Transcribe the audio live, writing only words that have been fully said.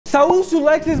Sam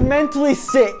Sulek is mentally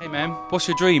sick. Hey man, what's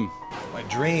your dream? My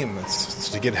dream is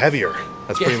to get heavier.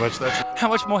 That's pretty much that. How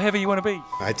much more heavy you want to be?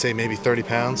 I'd say maybe 30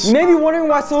 pounds. You may be wondering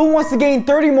why Saul wants to gain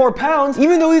 30 more pounds,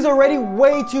 even though he's already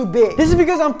way too big. This is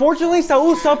because unfortunately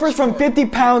Saul suffers from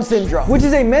 50-pound syndrome, which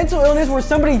is a mental illness where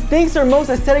somebody thinks their most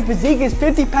aesthetic physique is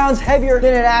 50 pounds heavier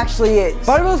than it actually is.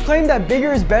 Bodybuilders claim that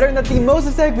bigger is better and that the most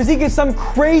aesthetic physique is some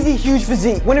crazy huge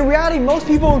physique, when in reality most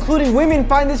people, including women,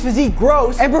 find this physique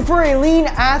gross and prefer a lean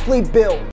athlete build.